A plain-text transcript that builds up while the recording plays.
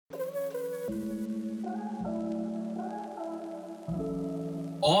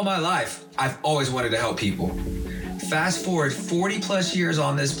All my life, I've always wanted to help people. Fast forward 40 plus years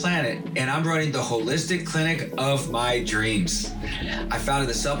on this planet, and I'm running the holistic clinic of my dreams. I founded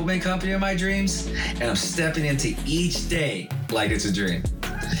the supplement company of my dreams, and I'm stepping into each day like it's a dream.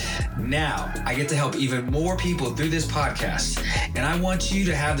 Now, I get to help even more people through this podcast, and I want you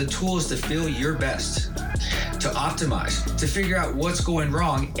to have the tools to feel your best, to optimize, to figure out what's going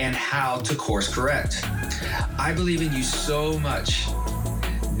wrong and how to course correct. I believe in you so much.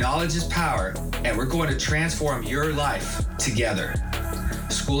 Knowledge is power, and we're going to transform your life together.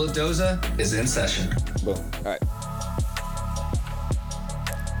 School of Doza is in session. Boom. All right.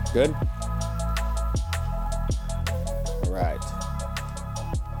 Good? All right.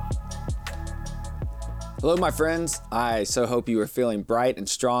 Hello, my friends. I so hope you are feeling bright and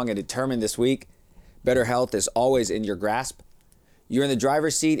strong and determined this week. Better health is always in your grasp. You're in the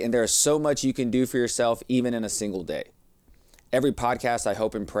driver's seat, and there is so much you can do for yourself, even in a single day. Every podcast, I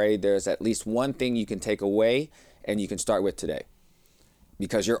hope and pray there's at least one thing you can take away and you can start with today,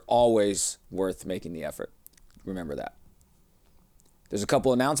 because you're always worth making the effort. Remember that. There's a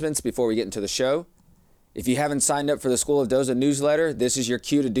couple announcements before we get into the show. If you haven't signed up for the School of Doza newsletter, this is your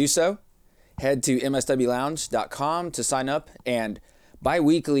cue to do so. Head to mswlounge.com to sign up, and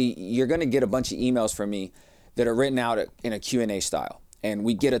bi-weekly, you're going to get a bunch of emails from me that are written out in a Q&A style. And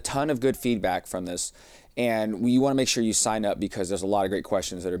we get a ton of good feedback from this. And we want to make sure you sign up because there's a lot of great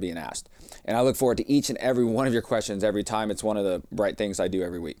questions that are being asked. And I look forward to each and every one of your questions every time. It's one of the bright things I do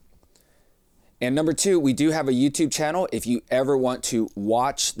every week. And number two, we do have a YouTube channel. If you ever want to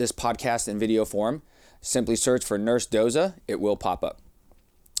watch this podcast in video form, simply search for Nurse Doza. It will pop up.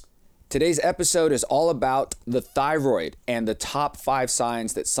 Today's episode is all about the thyroid and the top 5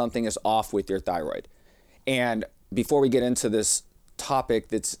 signs that something is off with your thyroid. And before we get into this topic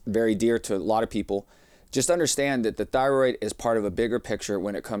that's very dear to a lot of people, just understand that the thyroid is part of a bigger picture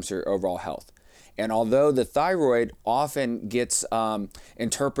when it comes to your overall health. And although the thyroid often gets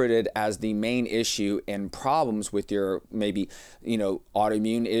interpreted as the main issue in problems with your maybe,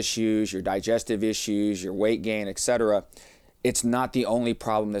 autoimmune issues, your digestive issues, your weight gain, etc., it's not the only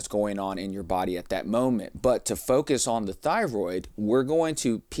problem that's going on in your body at that moment. But to focus on the thyroid, we're going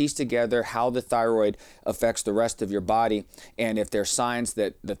to piece together how the thyroid affects the rest of your body. And if there's signs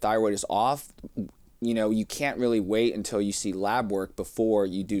that the thyroid is off, you can't really wait until you see lab work before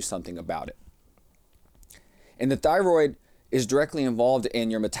you do something about it. And the thyroid is directly involved in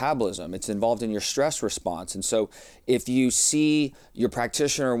your metabolism. It's involved in your stress response. And so if you see your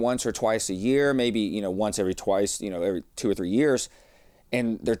practitioner once or twice a year, maybe, once every 2 or 3 years,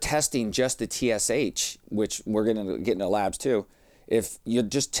 and they're testing just the TSH, which we're going to get into labs too. If you're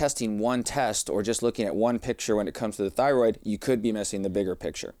just testing one test or just looking at one picture when it comes to the thyroid, you could be missing the bigger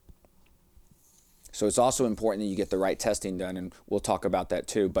picture. So it's also important that you get the right testing done, and we'll talk about that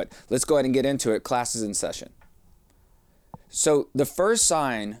too. But let's go ahead and get into it. Class is in session. So the first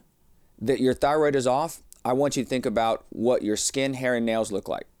sign that your thyroid is off, I want you to think about what your skin, hair, and nails look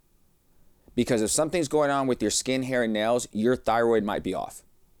like. Because if something's going on with your skin, hair, and nails, your thyroid might be off.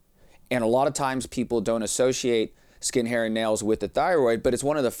 And a lot of times people don't associate skin, hair, and nails with the thyroid, but it's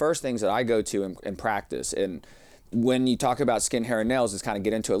one of the first things that I go to in practice. And when you talk about skin, hair, and nails, let's kind of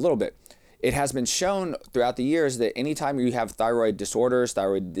get into it a little bit. It has been shown throughout the years that anytime you have thyroid disorders,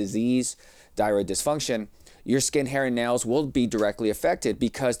 thyroid disease, thyroid dysfunction, your skin, hair, and nails will be directly affected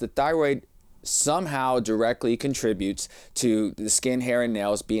because the thyroid somehow directly contributes to the skin, hair, and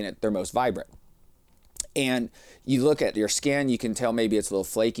nails being at their most vibrant. And you look at your skin, you can tell maybe it's a little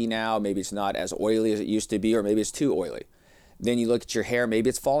flaky now, maybe it's not as oily as it used to be, or maybe it's too oily. Then you look at your hair, maybe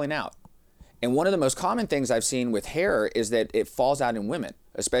it's falling out. And one of the most common things I've seen with hair is that it falls out in women,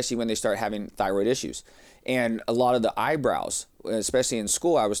 especially when they start having thyroid issues. And a lot of the eyebrows, especially in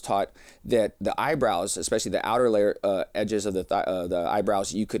school, I was taught that the eyebrows, especially the outer layer edges of the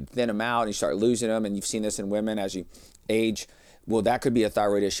eyebrows, you could thin them out and you start losing them. And you've seen this in women as you age. Well, that could be a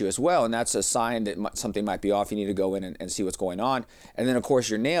thyroid issue as well. And that's a sign that something might be off. You need to go in and see what's going on. And then, of course,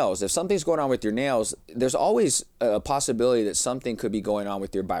 your nails. If something's going on with your nails, there's always a possibility that something could be going on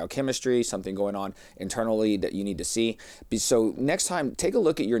with your biochemistry, something going on internally that you need to see. So next time, take a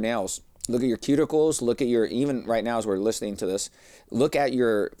look at your nails. Look at your cuticles, look at even right now as we're listening to this, look at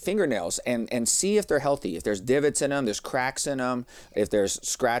your fingernails and see if they're healthy. If there's divots in them, there's cracks in them, if there's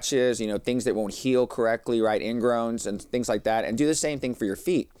scratches, things that won't heal correctly, right, ingrowns and things like that. And do the same thing for your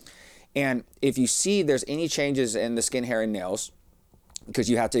feet. And if you see there's any changes in the skin, hair, and nails, because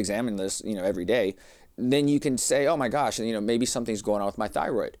you have to examine this, every day, then you can say, oh my gosh, maybe something's going on with my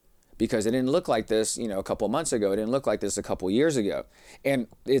thyroid. Because it didn't look like this, a couple of months ago. It didn't look like this a couple of years ago. And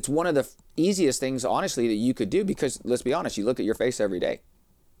it's one of the easiest things, honestly, that you could do because, let's be honest, you look at your face every day.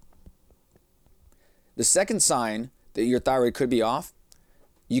 The second sign that your thyroid could be off,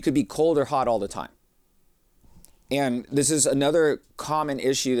 you could be cold or hot all the time. And this is another common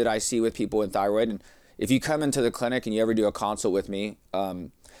issue that I see with people with thyroid. And if you come into the clinic and you ever do a consult with me,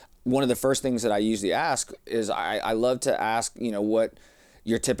 one of the first things that I usually ask is I love to ask, what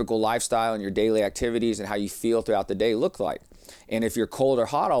your typical lifestyle and your daily activities and how you feel throughout the day look like. And if you're cold or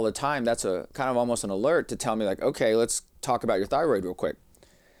hot all the time, that's a kind of almost an alert to tell me like, okay, let's talk about your thyroid real quick.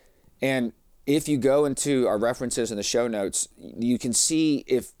 And if you go into our references in the show notes, you can see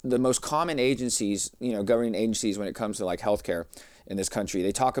if the most common agencies, governing agencies when it comes to like healthcare in this country,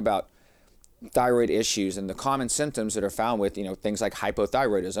 they talk about thyroid issues and the common symptoms that are found with, things like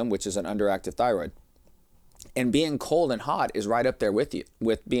hypothyroidism, which is an underactive thyroid. And being cold and hot is right up there with you,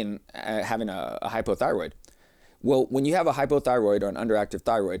 with being having a hypothyroid. Well, when you have a hypothyroid or an underactive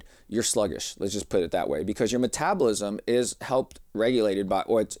thyroid, you're sluggish. Let's just put it that way, because your metabolism is helped regulated by,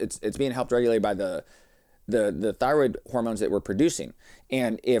 or it's being helped regulate by the thyroid hormones that we're producing.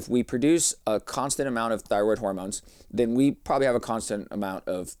 And if we produce a constant amount of thyroid hormones, then we probably have a constant amount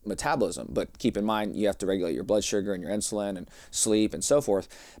of metabolism. But keep in mind, you have to regulate your blood sugar and your insulin and sleep and so forth.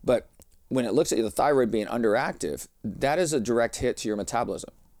 But when it looks at the thyroid being underactive, that is a direct hit to your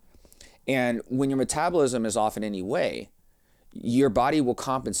metabolism. And when your metabolism is off in any way, your body will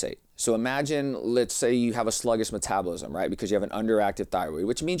compensate. So imagine, let's say you have a sluggish metabolism, right? Because you have an underactive thyroid,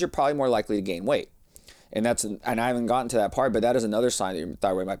 which means you're probably more likely to gain weight. And I haven't gotten to that part, but that is another sign that your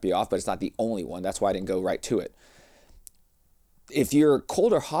thyroid might be off, but it's not the only one. That's why I didn't go right to it. If you're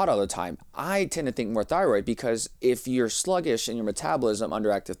cold or hot all the time, I tend to think more thyroid, because if you're sluggish in your metabolism,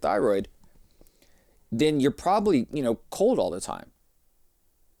 underactive thyroid, then you're probably, cold all the time.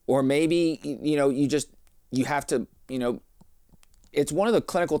 Or maybe, you have to, it's one of the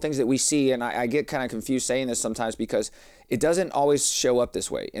clinical things that we see, and I get kind of confused saying this sometimes because it doesn't always show up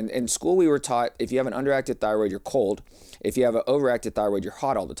this way. In school, we were taught if you have an underactive thyroid, you're cold. If you have an overactive thyroid, you're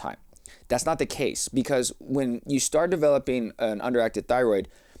hot all the time. That's not the case, because when you start developing an underactive thyroid,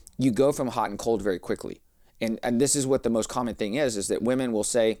 you go from hot and cold very quickly. And this is what the most common thing is that women will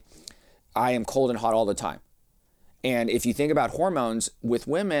say, I am cold and hot all the time. And if you think about hormones, with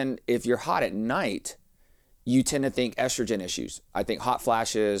women, if you're hot at night, you tend to think estrogen issues. I think hot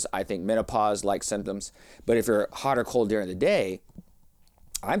flashes, I think menopause-like symptoms. But if you're hot or cold during the day,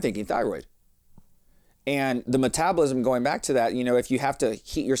 I'm thinking thyroid. And the metabolism, going back to that, if you have to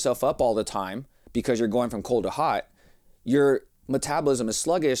heat yourself up all the time because you're going from cold to hot, your metabolism is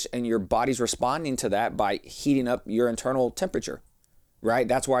sluggish and your body's responding to that by heating up your internal temperature, right?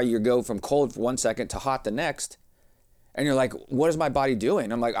 That's why you go from cold for 1 second to hot the next. And you're like, what is my body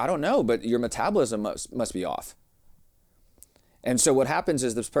doing? I'm like, I don't know, but your metabolism must be off. And so what happens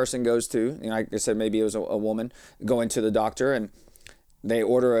is this person goes to, like I said, maybe it was a woman going to the doctor and they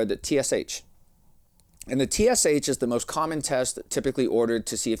order the TSH. And the TSH is the most common test typically ordered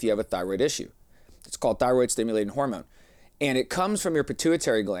to see if you have a thyroid issue. It's called thyroid stimulating hormone. And it comes from your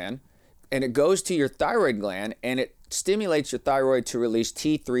pituitary gland and it goes to your thyroid gland and it stimulates your thyroid to release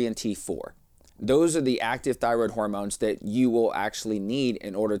T3 and T4. Those are the active thyroid hormones that you will actually need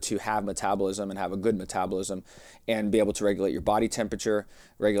in order to have metabolism and have a good metabolism and be able to regulate your body temperature,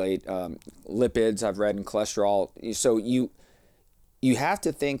 regulate lipids, I've read, and cholesterol. So you have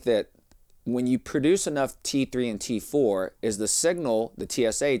to think that when you produce enough T3 and T4, is the signal, the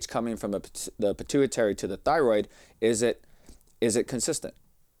TSH, coming from the pituitary to the thyroid, is it consistent?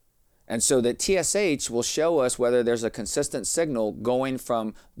 And so the TSH will show us whether there's a consistent signal going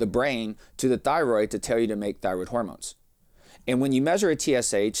from the brain to the thyroid to tell you to make thyroid hormones. And when you measure a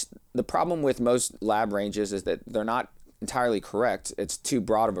TSH, the problem with most lab ranges is that they're not entirely correct. It's too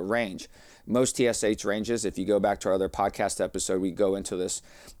broad of a range. Most TSH ranges, if you go back to our other podcast episode, we go into this.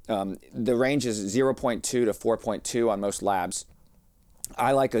 The range is 0.2 to 4.2 on most labs.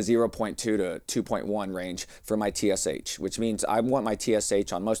 I like a 0.2 to 2.1 range for my TSH, which means I want my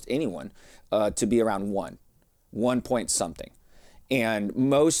TSH on most anyone to be around 1 point something. And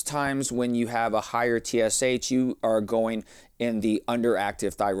most times when you have a higher TSH, you are going in the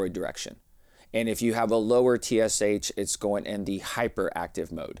underactive thyroid direction. And if you have a lower TSH, it's going in the hyperactive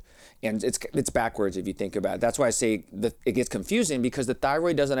mode. And it's backwards if you think about it. That's why I say that it gets confusing, because the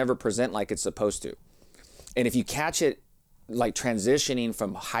thyroid doesn't ever present like it's supposed to. And if you catch it like transitioning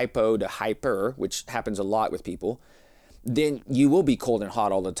from hypo to hyper, which happens a lot with people, then you will be cold and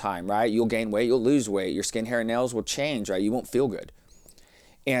hot all the time, right? You'll gain weight, you'll lose weight, your skin, hair, and nails will change, right? You won't feel good.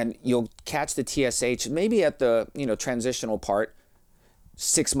 And you'll catch the TSH maybe at the transitional part,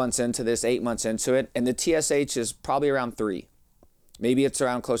 6 months into this, 8 months into it, and the TSH is probably around 3. Maybe it's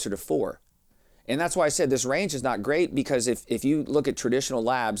around closer to 4. And that's why I said this range is not great, because if you look at traditional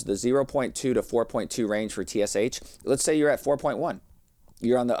labs, the 0.2 to 4.2 range for TSH, let's say you're at 4.1.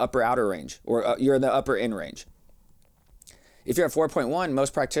 You're on the upper outer range, or you're in the upper in range. If you're at 4.1,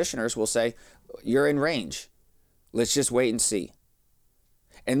 most practitioners will say, you're in range. Let's just wait and see.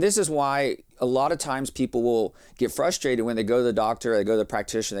 And this is why a lot of times people will get frustrated when they go to the doctor, they go to the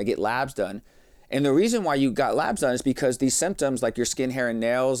practitioner, they get labs done. And the reason why you got labs done is because these symptoms, like your skin, hair, and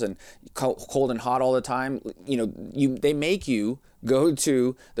nails, and cold and hot all the time, they make you go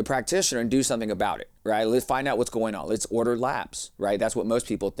to the practitioner and do something about it, right? Let's find out what's going on. Let's order labs, right? That's what most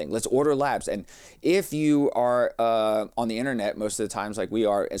people think. Let's order labs. And if you are on the internet most of the times, like we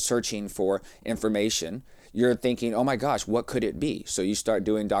are, searching for information, you're thinking, oh my gosh, what could it be? So you start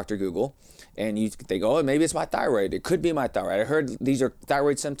doing Dr. Google, and you think, oh, maybe it's my thyroid. It could be my thyroid. I heard these are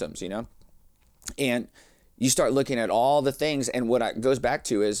thyroid symptoms, And you start looking at all the things, and what it goes back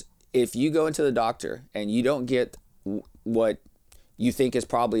to is, if you go into the doctor and you don't get what you think is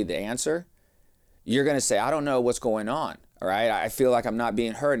probably the answer, you're going to say, I don't know what's going on, all right? I feel like I'm not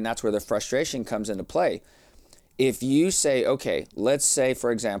being heard, and that's where the frustration comes into play. If you say, okay, let's say,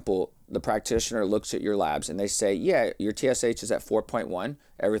 for example, the practitioner looks at your labs and they say, yeah, your TSH is at 4.1,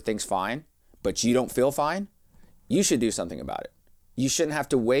 everything's fine, but you don't feel fine, you should do something about it. You shouldn't have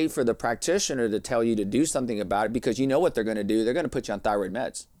to wait for the practitioner to tell you to do something about it, because you know what they're going to do. They're going to put you on thyroid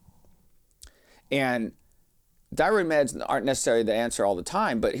meds. And thyroid meds aren't necessarily the answer all the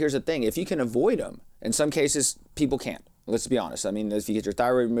time, but here's the thing. If you can avoid them, in some cases, people can't. Let's be honest. I mean, if you get your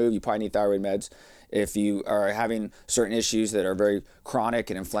thyroid removed, you probably need thyroid meds. If you are having certain issues that are very chronic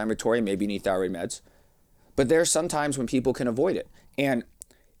and inflammatory, maybe you need thyroid meds. But there's some times when people can avoid it. And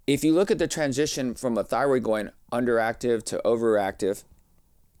if you look at the transition from a thyroid going underactive to overactive,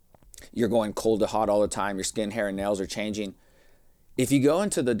 you're going cold to hot all the time, your skin, hair, and nails are changing. If you go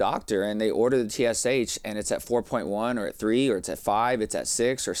into the doctor and they order the TSH and it's at 4.1 or at 3 or it's at 5, it's at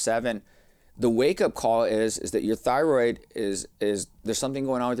 6 or 7, the wake-up call is that your thyroid is there's something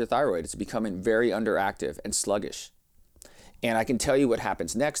going on with your thyroid. It's becoming very underactive and sluggish. And I can tell you what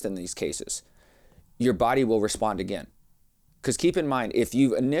happens next in these cases. Your body will respond again. Because keep in mind, if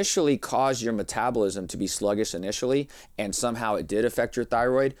you initially caused your metabolism to be sluggish initially, and somehow it did affect your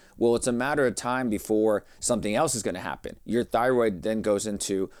thyroid, well, it's a matter of time before something else is going to happen. Your thyroid then goes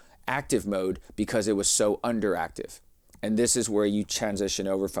into active mode because it was so underactive. And this is where you transition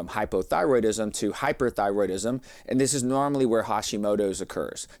over from hypothyroidism to hyperthyroidism. And this is normally where Hashimoto's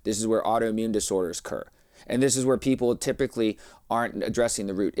occurs. This is where autoimmune disorders occur. And this is where people typically aren't addressing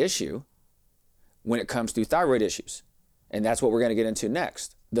the root issue when it comes to thyroid issues. And that's what we're going to get into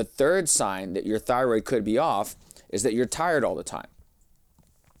next. The third sign that your thyroid could be off is that you're tired all the time.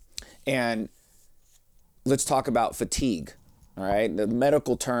 And let's talk about fatigue, all right? The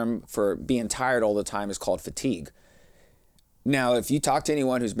medical term for being tired all the time is called fatigue. Now, if you talk to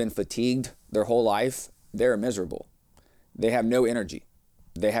anyone who's been fatigued their whole life, they're miserable. They have no energy.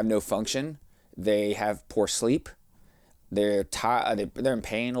 They have no function. They have poor sleep. They're tired. They're in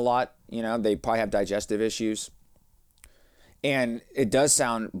pain a lot. They probably have digestive issues. And it does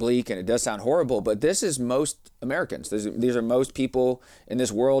sound bleak and it does sound horrible, but this is most Americans. These are most people in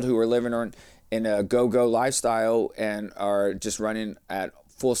this world who are living in a go-go lifestyle and are just running at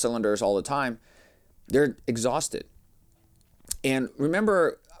full cylinders all the time. They're exhausted. And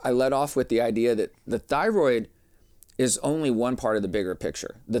remember, I led off with the idea that the thyroid is only one part of the bigger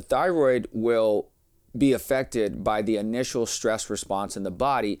picture. The thyroid will be affected by the initial stress response in the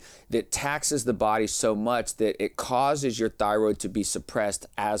body that taxes the body so much that it causes your thyroid to be suppressed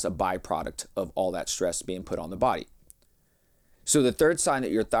as a byproduct of all that stress being put on the body. So the third sign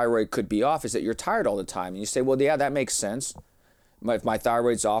that your thyroid could be off is that you're tired all the time. And you say, well, yeah, that makes sense. If my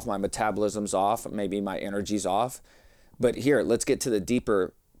thyroid's off, my metabolism's off, maybe my energy's off. But here, let's get to the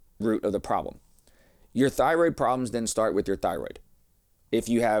deeper root of the problem. Your thyroid problems then start with your thyroid. If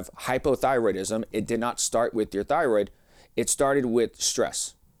you have hypothyroidism, it did not start with your thyroid. It started with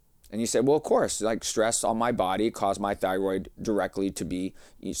stress. And you say, well, of course, like stress on my body caused my thyroid directly to be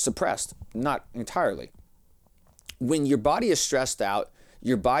suppressed. Not entirely. When your body is stressed out,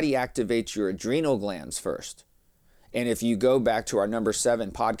 your body activates your adrenal glands first. And if you go back to our number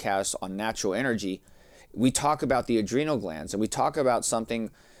 7 podcast on natural energy, we talk about the adrenal glands, and we talk about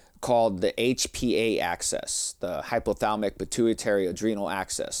something called the HPA axis, the hypothalamic pituitary adrenal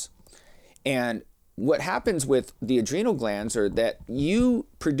axis. And what happens with the adrenal glands are that you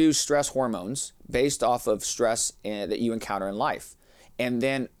produce stress hormones based off of stress that you encounter in life. And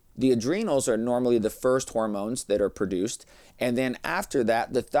then the adrenals are normally the first hormones that are produced. And then after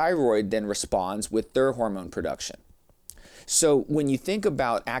that, the thyroid then responds with their hormone production. So when you think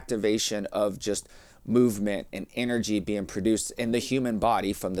about activation of just movement and energy being produced in the human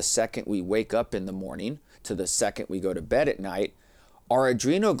body from the second we wake up in the morning to the second we go to bed at night, our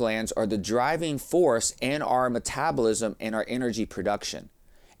adrenal glands are the driving force in our metabolism and our energy production.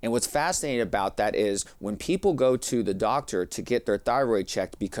 And what's fascinating about that is when people go to the doctor to get their thyroid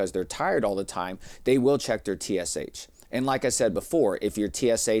checked because they're tired all the time, they will check their TSH. And like I said before, if your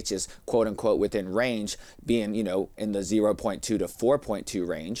TSH is quote unquote within range, being, in the 0.2 to 4.2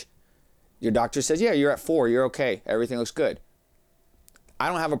 range, your doctor says, yeah, you're at 4, you're okay, everything looks good. I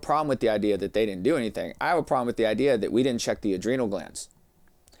don't have a problem with the idea that they didn't do anything. I have a problem with the idea that we didn't check the adrenal glands.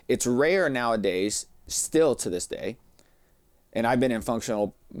 It's rare nowadays, still to this day, and I've been in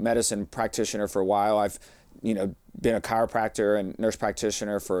functional medicine practitioner for a while. I've, been a chiropractor and nurse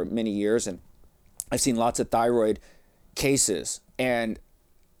practitioner for many years, and I've seen lots of thyroid cases. And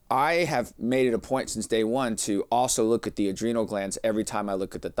I have made it a point since day one to also look at the adrenal glands every time I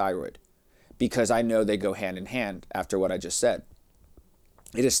look at the thyroid, because I know they go hand in hand after what I just said.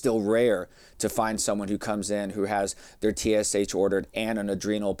 It is still rare to find someone who comes in who has their TSH ordered and an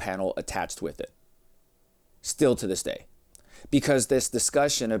adrenal panel attached with it. Still to this day. Because this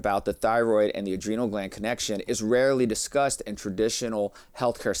discussion about the thyroid and the adrenal gland connection is rarely discussed in traditional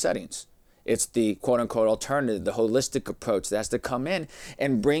healthcare settings. It's the quote-unquote alternative, the holistic approach that has to come in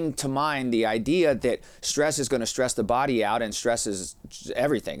and bring to mind the idea that stress is going to stress the body out, and stress is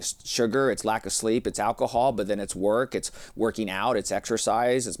everything. It's sugar, it's lack of sleep, it's alcohol, but then it's work, it's working out, it's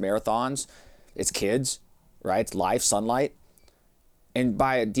exercise, it's marathons, it's kids, right? It's life, sunlight. And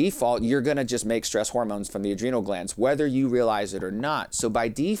by default, you're going to just make stress hormones from the adrenal glands, whether you realize it or not. So by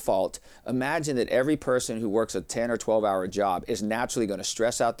default, imagine that every person who works a 10 or 12-hour job is naturally going to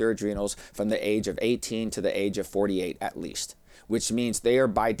stress out their adrenals from the age of 18 to the age of 48 at least, which means they are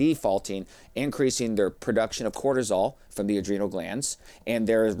by defaulting increasing their production of cortisol from the adrenal glands. And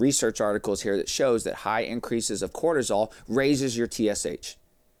there are research articles here that shows that high increases of cortisol raises your TSH.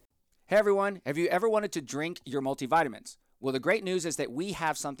 Hey everyone, have you ever wanted to drink your multivitamins? Well, the great news is that we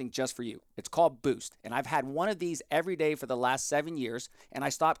have something just for you. It's called Boost, and I've had one of these every day for the last 7 years, and I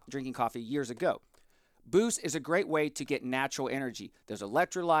stopped drinking coffee years ago. Boost is a great way to get natural energy. There's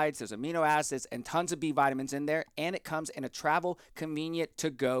electrolytes, there's amino acids, and tons of B vitamins in there, and it comes in a travel convenient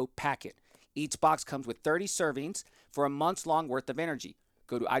to-go packet. Each box comes with 30 servings for a month's long worth of energy.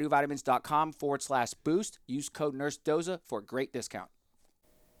 Go to idovitamins.com/boost. Use code NurseDoza for a great discount.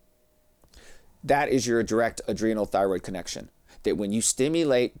 That is your direct adrenal thyroid connection. That when you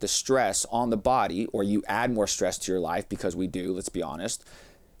stimulate the stress on the body, or you add more stress to your life, because we do, let's be honest,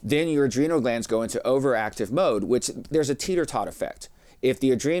 then your adrenal glands go into overactive mode, which there's a teeter-tot effect. If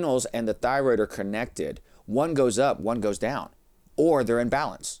the adrenals and the thyroid are connected, one goes up, one goes down, or they're in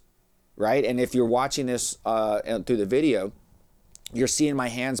balance, right? And if you're watching this through the video, you're seeing my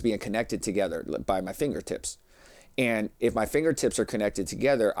hands being connected together by my fingertips. And if my fingertips are connected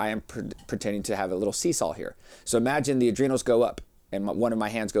together, I am pretending to have a little seesaw here. So imagine the adrenals go up, and one of my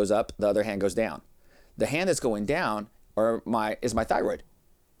hands goes up, the other hand goes down. The hand that's going down is my thyroid.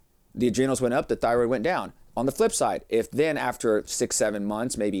 The adrenals went up, the thyroid went down. On the flip side, if then after 6-7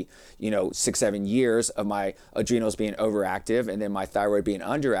 months, maybe 6-7 years of my adrenals being overactive and then my thyroid being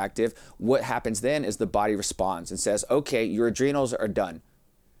underactive, what happens then is the body responds and says, okay, your adrenals are done.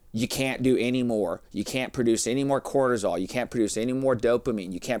 You can't do any more. You can't produce any more cortisol. You can't produce any more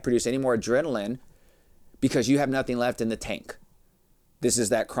dopamine. You can't produce any more adrenaline because you have nothing left in the tank. This is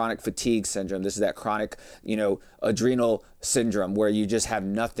that chronic fatigue syndrome. This is that chronic, adrenal syndrome where you just have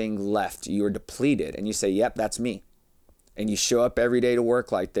nothing left. You are depleted. And you say, yep, that's me. And you show up every day to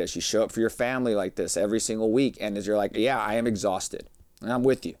work like this. You show up for your family like this every single week. And as you're like, yeah, I am exhausted. And I'm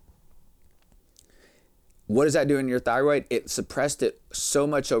with you. What does that do in your thyroid? It suppressed it so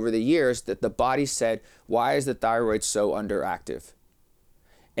much over the years that the body said, why is the thyroid so underactive?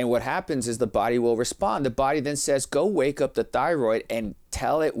 And what happens is the body will respond. The body then says, go wake up the thyroid and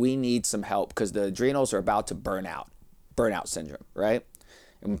tell it we need some help because the adrenals are about to burn out. Burnout syndrome, right?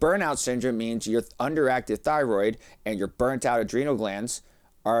 And burnout syndrome means your underactive thyroid and your burnt out adrenal glands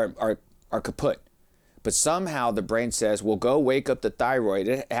are kaput. But somehow the brain says, well, go wake up the thyroid.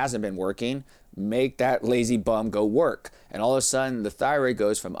 It hasn't been working. Make that lazy bum go work. And all of a sudden, the thyroid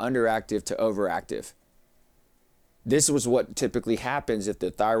goes from underactive to overactive. This was what typically happens if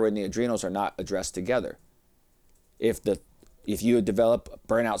the thyroid and the adrenals are not addressed together. If you develop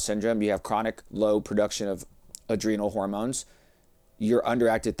burnout syndrome, you have chronic low production of adrenal hormones, your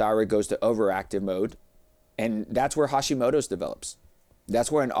underactive thyroid goes to overactive mode, and that's where Hashimoto's develops.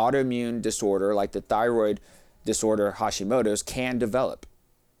 That's where an autoimmune disorder like the thyroid disorder Hashimoto's can develop.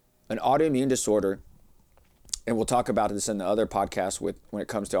 An autoimmune disorder and we'll talk about this in the other podcast when it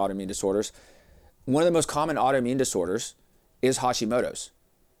comes to autoimmune disorders. One of the most common autoimmune disorders is Hashimoto's.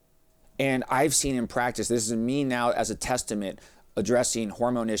 And I've seen in practice, this is me now as a testament, addressing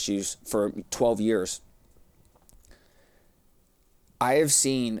hormone issues for 12 years. I have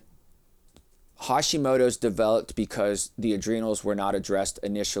seen Hashimoto's developed because the adrenals were not addressed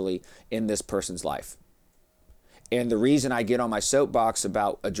initially in this person's life. And the reason I get on my soapbox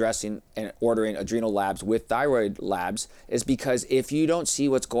about addressing and ordering adrenal labs with thyroid labs is because if you don't see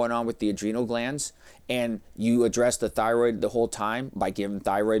what's going on with the adrenal glands and you address the thyroid the whole time by giving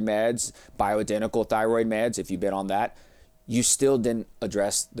thyroid meds, bioidentical thyroid meds, if you've been on that, you still didn't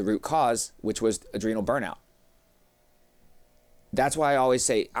address the root cause, which was adrenal burnout. That's why I always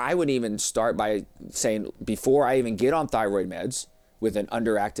say, I would even start by saying, before I even get on thyroid meds, with an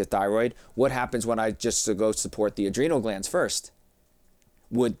underactive thyroid, what happens when I just go support the adrenal glands first?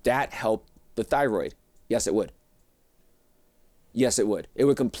 Would that help the thyroid? Yes, it would. Yes, it would. It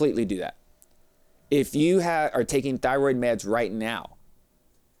would completely do that. If you are taking thyroid meds right now,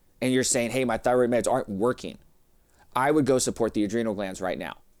 and you're saying, hey, my thyroid meds aren't working, I would go support the adrenal glands right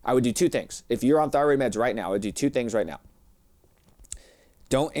now. I would do two things. If you're on thyroid meds right now, I would do two things right now.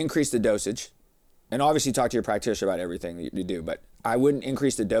 Don't increase the dosage. And obviously talk to your practitioner about everything you do, but I wouldn't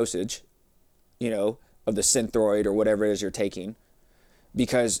increase the dosage, of the Thyroid or whatever it is you're taking,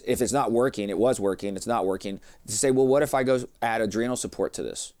 because if it's not working, it's not working, to say, well, what if I go add adrenal support to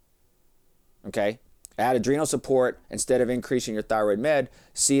this? Okay? Add adrenal support instead of increasing your thyroid med,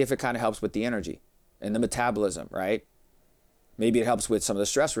 see if it kind of helps with the energy and the metabolism, right? Maybe it helps with some of the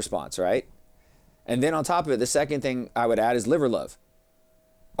stress response, right? And then on top of it, the second thing I would add is Liver Love.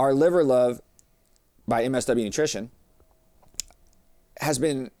 Our Liver Love by MSW Nutrition has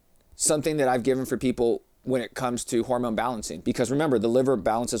been something that I've given for people when it comes to hormone balancing. Because remember, the liver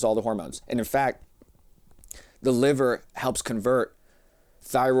balances all the hormones. And in fact, the liver helps convert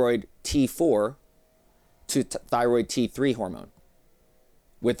thyroid T4 to thyroid T3 hormone.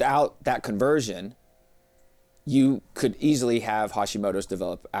 Without that conversion, you could easily have Hashimoto's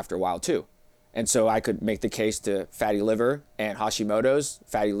develop after a while too. And so I could make the case to fatty liver and Hashimoto's,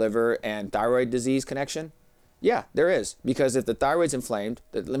 fatty liver and thyroid disease connection. Yeah, there is. Because if the thyroid's inflamed,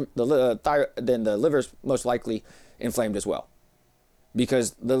 then the liver's most likely inflamed as well.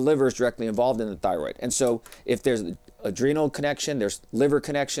 Because the liver is directly involved in the thyroid. And so if there's adrenal connection, there's liver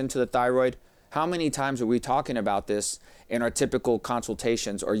connection to the thyroid, how many times are we talking about this in our typical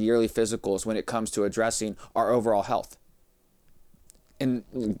consultations or yearly physicals when it comes to addressing our overall health? And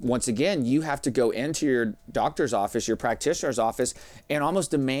once again, you have to go into your doctor's office, your practitioner's office, and almost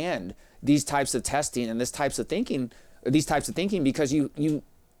demand these types of testing and these types of thinking because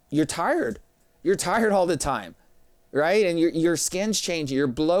you're tired. You're tired all the time, right? And your skin's changing, you're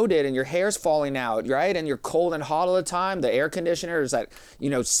bloated, and your hair's falling out, right? And you're cold and hot all the time. The air conditioner is at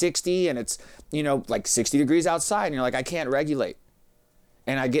 60, and it's like 60 degrees outside, and you're like, I can't regulate.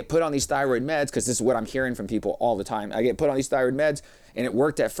 And I get put on these thyroid meds because this is what I'm hearing from people all the time. I get put on these thyroid meds, and it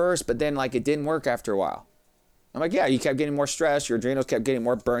worked at first, but then it didn't work after a while. I'm like, yeah, you kept getting more stress, your adrenals kept getting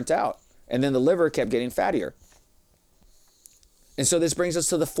more burnt out, and then the liver kept getting fattier. And so this brings us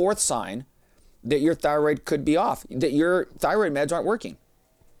to the fourth sign that your thyroid could be off, that your thyroid meds aren't working.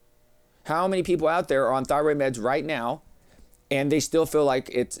 How many people out there are on thyroid meds right now, and they still feel like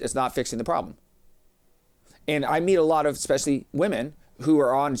it's not fixing the problem? And I meet a lot of, especially women, who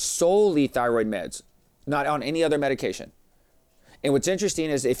are on solely thyroid meds, not on any other medication. And what's interesting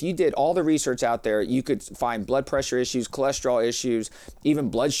is if you did all the research out there, you could find blood pressure issues, cholesterol issues, even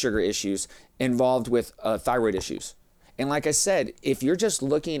blood sugar issues involved with thyroid issues. And like I said, if you're just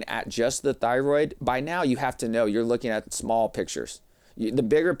looking at just the thyroid, by now you have to know you're looking at small pictures. The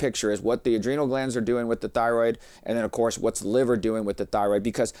bigger picture is what the adrenal glands are doing with the thyroid, and then of course what's the liver doing with the thyroid.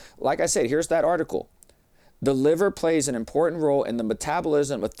 Because like I said, here's that article. The liver plays an important role in the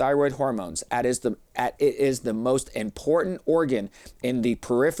metabolism of thyroid hormones. It is the most important organ in the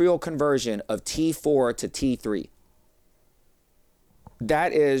peripheral conversion of T4 to T3.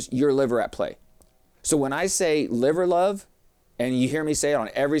 That is your liver at play. So when I say Liver Love, and you hear me say it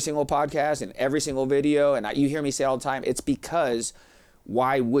on every single podcast and every single video, and you hear me say it all the time, it's because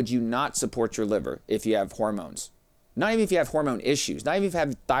why would you not support your liver if you have hormones? Not even if you have hormone issues, not even if you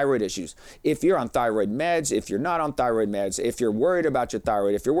have thyroid issues. If you're on thyroid meds, if you're not on thyroid meds, if you're worried about your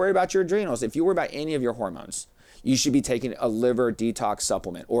thyroid, if you're worried about your adrenals, if you're worried about any of your hormones, you should be taking a liver detox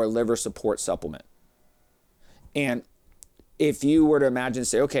supplement or a liver support supplement. And if you were to imagine,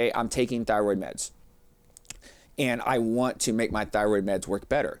 say, okay, I'm taking thyroid meds and I want to make my thyroid meds work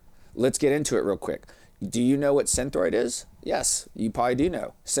better. Let's get into it real quick. Do you know what Synthroid is? Yes, you probably do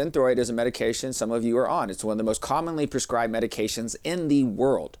know. Synthroid is a medication some of you are on. It's one of the most commonly prescribed medications in the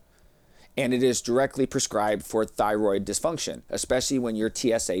world. And it is directly prescribed for thyroid dysfunction, especially when your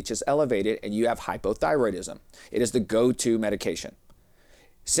TSH is elevated and you have hypothyroidism. It is the go-to medication.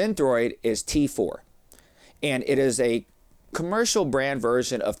 Synthroid is T4, and it is a commercial brand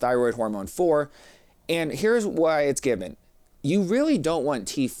version of thyroid hormone 4. And here's why it's given. You really don't want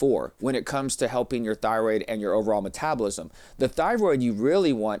T4 when it comes to helping your thyroid and your overall metabolism. The thyroid you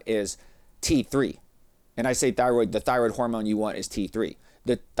really want is T3. And I say thyroid, the thyroid hormone you want is T3.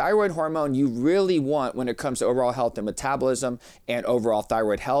 The thyroid hormone you really want when it comes to overall health and metabolism and overall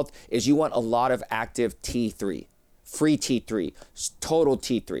thyroid health is you want a lot of active T3, free T3, total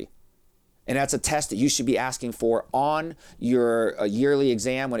T3. And that's a test that you should be asking for on your yearly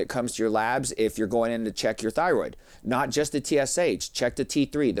exam when it comes to your labs if you're going in to check your thyroid. Not just the TSH, check the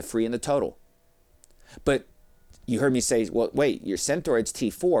T3, the free and the total. But you heard me say, well, wait, your Synthroid's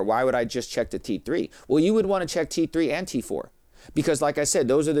T4. Why would I just check the T3? Well, you would want to check T3 and T4. Because like I said,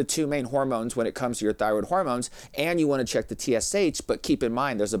 those are the two main hormones when it comes to your thyroid hormones, and you want to check the TSH, but keep in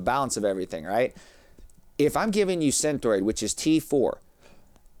mind, there's a balance of everything, right? If I'm giving you Synthroid, which is T4,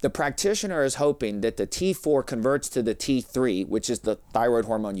 the practitioner is hoping that the T4 converts to the T3, which is the thyroid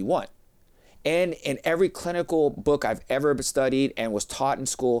hormone you want. And in every clinical book I've ever studied and was taught in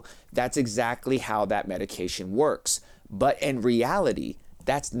school, that's exactly how that medication works. But in reality,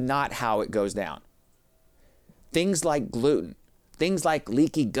 that's not how it goes down. Things like gluten, things like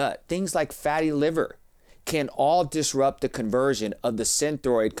leaky gut, things like fatty liver can all disrupt the conversion of the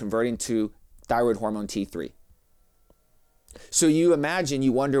Synthroid converting to thyroid hormone T3. So you imagine,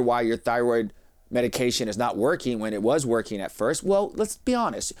 you wonder why your thyroid medication is not working when it was working at first. Well, let's be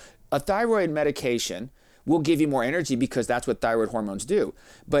honest. A thyroid medication will give you more energy because that's what thyroid hormones do.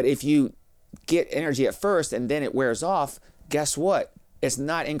 But if you get energy at first and then it wears off, guess what? It's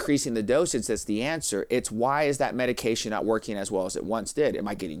not increasing the dosage that's the answer. It's why is that medication not working as well as it once did? Am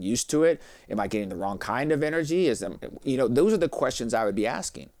I getting used to it? Am I getting the wrong kind of energy? Those are the questions I would be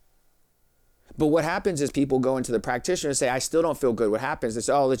asking. But what happens is people go into the practitioner and say, I still don't feel good. What happens is,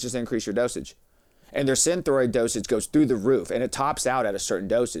 oh, let's just increase your dosage. And their Synthroid dosage goes through the roof and it tops out at a certain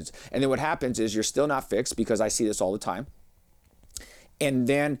dosage. And then what happens is you're still not fixed, because I see this all the time. And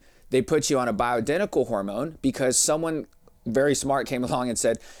then they put you on a bioidentical hormone because someone very smart came along and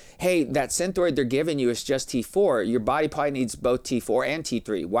said, hey, that Synthroid they're giving you is just T4. Your body probably needs both T4 and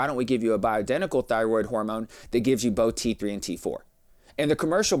T3. Why don't we give you a bioidentical thyroid hormone that gives you both T3 and T4? And the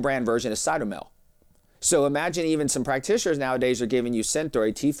commercial brand version is Cytomel. So imagine even some practitioners nowadays are giving you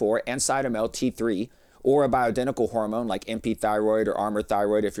Synthroid T4 and Cytomel T3, or a bioidentical hormone like MP Thyroid or Armor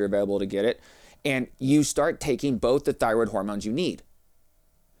Thyroid if you're available to get it. And you start taking both the thyroid hormones you need.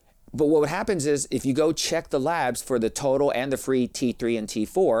 But what happens is if you go check the labs for the total and the free T3 and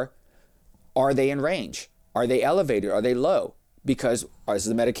T4, are they in range? Are they elevated? Are they low? Because is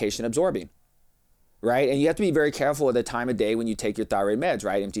the medication absorbing? Right? And you have to be very careful at the time of day when you take your thyroid meds,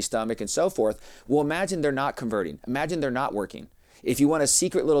 right? Empty stomach and so forth. Well, imagine they're not converting. Imagine they're not working. If you want a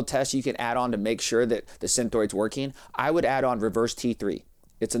secret little test you can add on to make sure that the Synthroid's working, I would add on reverse T3.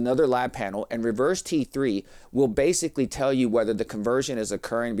 It's another lab panel, and reverse T3 will basically tell you whether the conversion is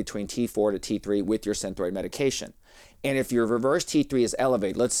occurring between T4 to T3 with your Synthroid medication. And if your reverse T3 is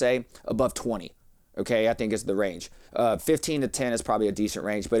elevated, let's say above 20, okay, I think is the range. 15 to 10 is probably a decent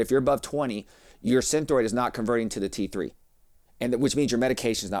range, but if you're above 20, your Synthroid is not converting to the T3, and which means your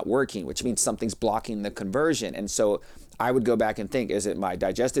medication is not working, which means something's blocking the conversion. And so I would go back and think, is it my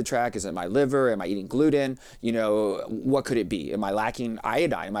digestive tract? Is it my liver? Am I eating gluten? What could it be? Am I lacking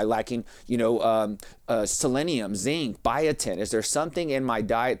iodine? Am I lacking, selenium, zinc, biotin? Is there something in my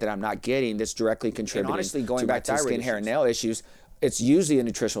diet that I'm not getting that's directly contributing? And honestly, going back to skin, hair, and nail issues, it's usually a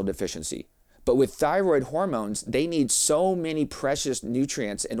nutritional deficiency. But with thyroid hormones, they need so many precious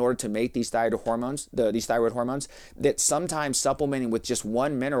nutrients in order to make these thyroid hormones, that sometimes supplementing with just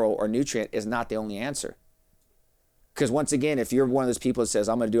one mineral or nutrient is not the only answer. Because once again, if you're one of those people that says,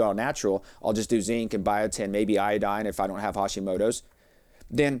 I'm going to do it all natural, I'll just do zinc and biotin, maybe iodine if I don't have Hashimoto's,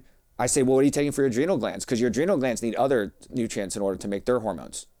 then I say, well, what are you taking for your adrenal glands? Because your adrenal glands need other nutrients in order to make their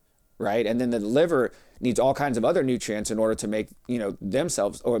hormones, right? And then the liver needs all kinds of other nutrients in order to make,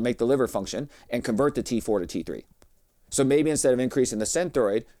 themselves, or make the liver function and convert the T4 to T3. So maybe instead of increasing the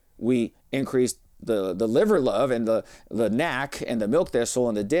Synthroid, we increase the liver love and the NAC and the milk thistle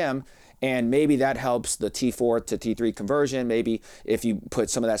and the DIM, and maybe that helps the T4 to T3 conversion. Maybe if you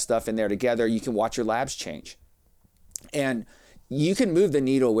put some of that stuff in there together, you can watch your labs change. And you can move the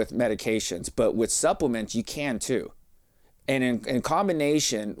needle with medications, but with supplements, you can too. And in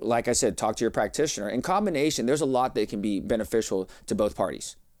combination, like I said, talk to your practitioner. In combination, there's a lot that can be beneficial to both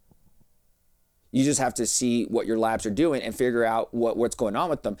parties. You just have to see what your labs are doing and figure out what's going on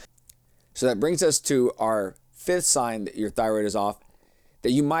with them. So that brings us to our fifth sign that your thyroid is off,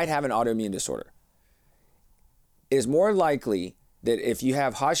 that you might have an autoimmune disorder. It is more likely that if you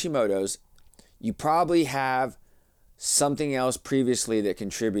have Hashimoto's, you probably have something else previously that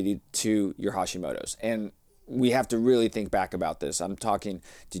contributed to your Hashimoto's. And we have to really think back about this. I'm talking,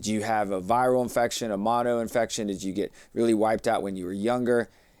 did you have a viral infection, a mono infection? Did you get really wiped out when you were younger?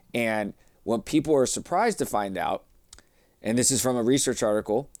 And what people are surprised to find out, and this is from a research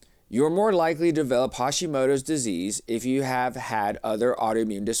article, you're more likely to develop Hashimoto's disease if you have had other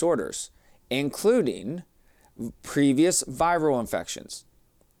autoimmune disorders, including previous viral infections.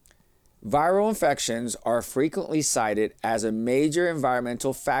 Viral infections are frequently cited as a major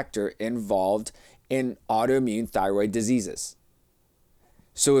environmental factor involved in autoimmune thyroid diseases.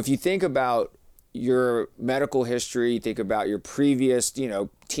 So if you think about your medical history, think about your previous,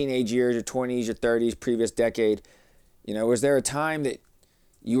 teenage years, your 20s, your 30s, previous decade, was there a time that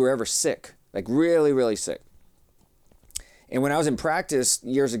you were ever sick, like really, really sick? And when I was in practice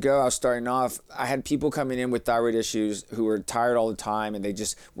years ago, I was starting off, I had people coming in with thyroid issues who were tired all the time and they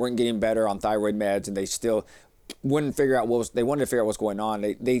just weren't getting better on thyroid meds, and they still wouldn't figure out they wanted to figure out what's going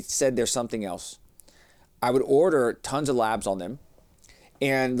on. They said there's something else. I would order tons of labs on them.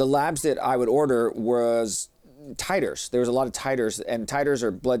 And the labs that I would order was titers. There was a lot of titers, and titers are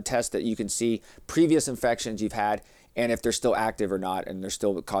blood tests that you can see previous infections you've had and if they're still active or not, and they're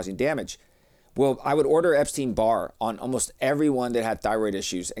still causing damage. Well, I would order Epstein-Barr on almost everyone that had thyroid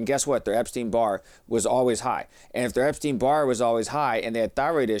issues. And guess what? Their Epstein-Barr was always high. And if their Epstein-Barr was always high and they had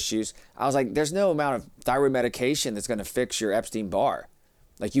thyroid issues, I was like, there's no amount of thyroid medication that's going to fix your Epstein-Barr.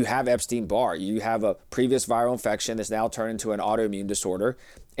 Like, you have Epstein-Barr. You have a previous viral infection that's now turned into an autoimmune disorder,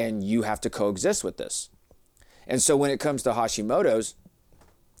 and you have to coexist with this. And so when it comes to Hashimoto's,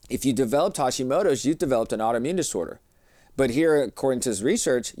 if you developed Hashimoto's, you've developed an autoimmune disorder. But here, according to this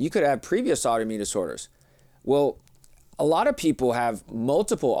research, you could have previous autoimmune disorders. Well, a lot of people have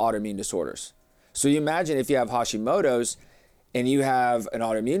multiple autoimmune disorders. So you imagine if you have Hashimoto's and you have an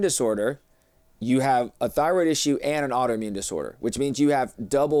autoimmune disorder, you have a thyroid issue and an autoimmune disorder, which means you have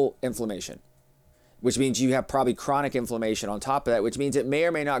double inflammation, which means you have probably chronic inflammation on top of that, which means it may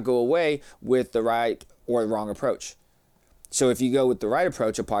or may not go away with the right or the wrong approach. So if you go with the right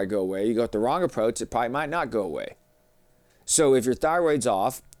approach, it'll probably go away. You go with the wrong approach, it probably might not go away. So if your thyroid's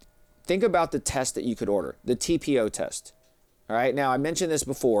off, think about the test that you could order, the TPO test. All right. Now, I mentioned this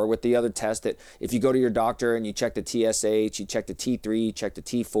before with the other test that if you go to your doctor and you check the TSH, you check the T3, you check the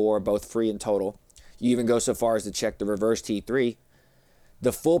T4, both free and total. You even go so far as to check the reverse T3.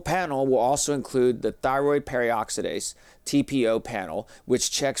 The full panel will also include the thyroid perioxidase, TPO panel,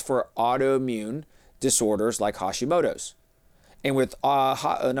 which checks for autoimmune disorders like Hashimoto's. And with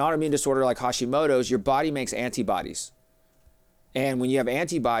an autoimmune disorder like Hashimoto's, your body makes antibodies. And when you have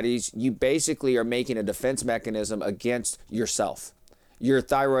antibodies, you basically are making a defense mechanism against yourself. Your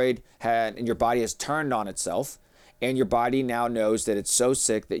thyroid and your body has turned on itself, and your body now knows that it's so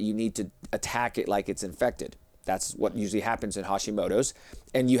sick that you need to attack it like it's infected. That's what usually happens in Hashimoto's.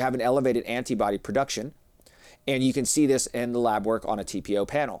 And you have an elevated antibody production, and you can see this in the lab work on a TPO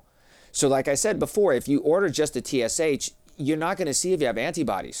panel. So like I said before, if you order just a TSH, you're not going to see if you have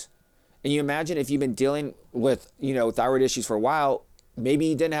antibodies. And you imagine if you've been dealing with, thyroid issues for a while, maybe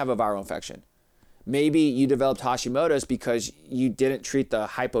you didn't have a viral infection. Maybe you developed Hashimoto's because you didn't treat the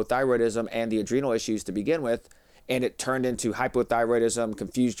hypothyroidism and the adrenal issues to begin with, and it turned into hypothyroidism,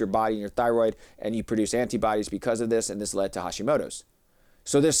 confused your body and your thyroid, and you produce antibodies because of this, and this led to Hashimoto's.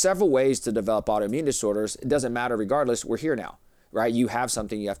 So there's several ways to develop autoimmune disorders. It doesn't matter regardless, we're here now, right? You have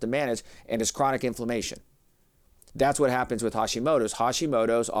something you have to manage, and it's chronic inflammation. That's what happens with Hashimoto's.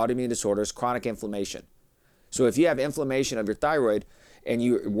 Hashimoto's, autoimmune disorders, chronic inflammation. So if you have inflammation of your thyroid and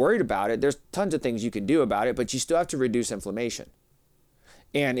you're worried about it, there's tons of things you can do about it, but you still have to reduce inflammation.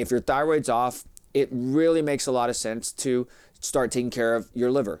 And if your thyroid's off, it really makes a lot of sense to start taking care of your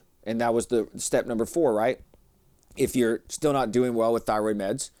liver. And that was the step number 4, right? If you're still not doing well with thyroid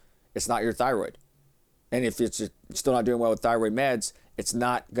meds, it's not your thyroid. And if it's still not doing well with thyroid meds, it's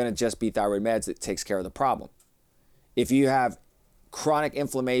not going to just be thyroid meds that takes care of the problem. If you have chronic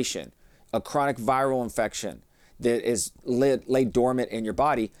inflammation, a chronic viral infection that is laid dormant in your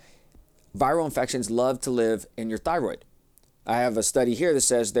body, viral infections love to live in your thyroid. I have a study here that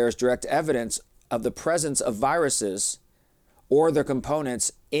says there's direct evidence of the presence of viruses or their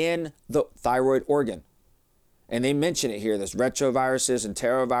components in the thyroid organ. And they mention it here. There's retroviruses,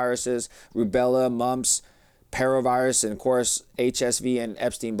 enteroviruses, rubella, mumps, parovirus, and of course, HSV and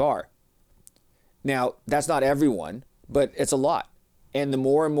Epstein-Barr. Now, that's not everyone, but it's a lot. And the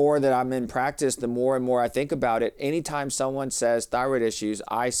more and more that I'm in practice, the more and more I think about it. Anytime someone says thyroid issues,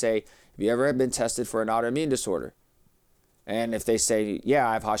 I say, have you ever been tested for an autoimmune disorder? And if they say, yeah,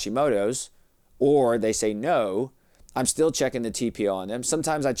 I have Hashimoto's, or they say no, I'm still checking the TPO on them.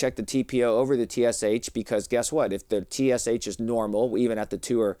 Sometimes I check the TPO over the TSH because guess what? If the TSH is normal, even at the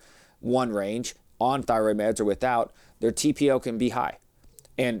 2 or 1 range, on thyroid meds or without, their TPO can be high.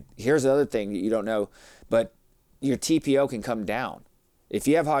 And here's the other thing that you don't know, but your TPO can come down. If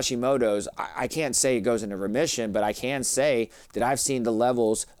you have Hashimoto's, I can't say it goes into remission, but I can say that I've seen the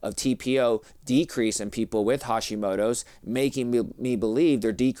levels of TPO decrease in people with Hashimoto's, making me believe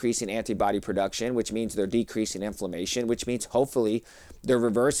they're decreasing antibody production, which means they're decreasing inflammation, which means hopefully they're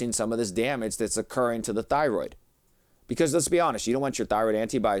reversing some of this damage that's occurring to the thyroid. Because let's be honest, you don't want your thyroid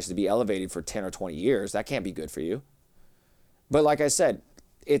antibodies to be elevated for 10 or 20 years. That can't be good for you. But like I said,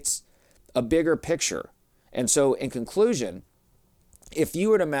 it's a bigger picture. And so in conclusion, if you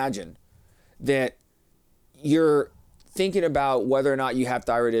would imagine that you're thinking about whether or not you have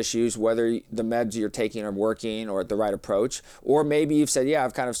thyroid issues, whether the meds you're taking are working or the right approach, or maybe you've said, yeah,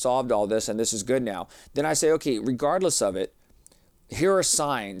 I've kind of solved all this and this is good now, then I say, okay, regardless of it, here are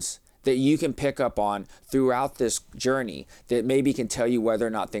signs that you can pick up on throughout this journey that maybe can tell you whether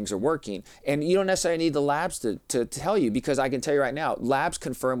or not things are working. And you don't necessarily need the labs to tell you, because I can tell you right now, labs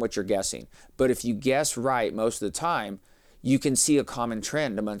confirm what you're guessing. But if you guess right most of the time, you can see a common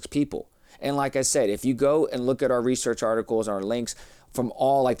trend amongst people. And like I said, if you go and look at our research articles, our links from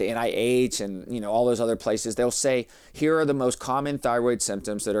all like the NIH and all those other places, they'll say, here are the most common thyroid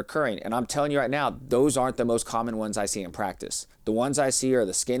symptoms that are occurring. And I'm telling you right now, those aren't the most common ones I see in practice. The ones I see are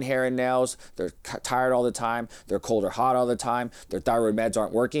the skin, hair, and nails. They're tired all the time. They're cold or hot all the time. Their thyroid meds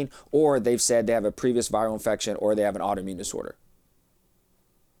aren't working, or they've said they have a previous viral infection, or they have an autoimmune disorder.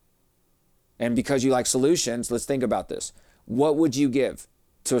 And because you like solutions, let's think about this. What would you give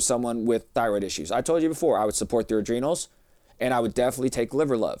to someone with thyroid issues? I told you before, I would support their adrenals, and I would definitely take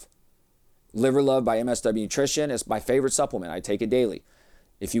Liver Love. Liver Love by MSW Nutrition is my favorite supplement. I take it daily.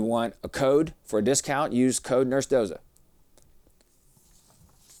 If you want a code for a discount, use code NurseDoza.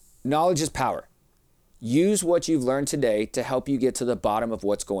 Knowledge is power. Use what you've learned today to help you get to the bottom of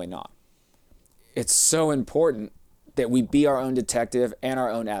what's going on. It's so important that we be our own detective and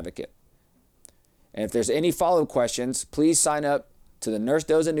our own advocate. And if there's any follow-up questions, please sign up to the Nurse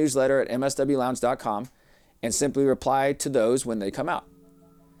Doza newsletter at mswlounge.com and simply reply to those when they come out.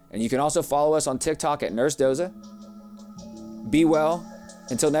 And you can also follow us on TikTok at Nurse Doza. Be well.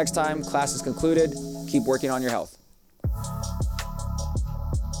 Until next time, class is concluded. Keep working on your health.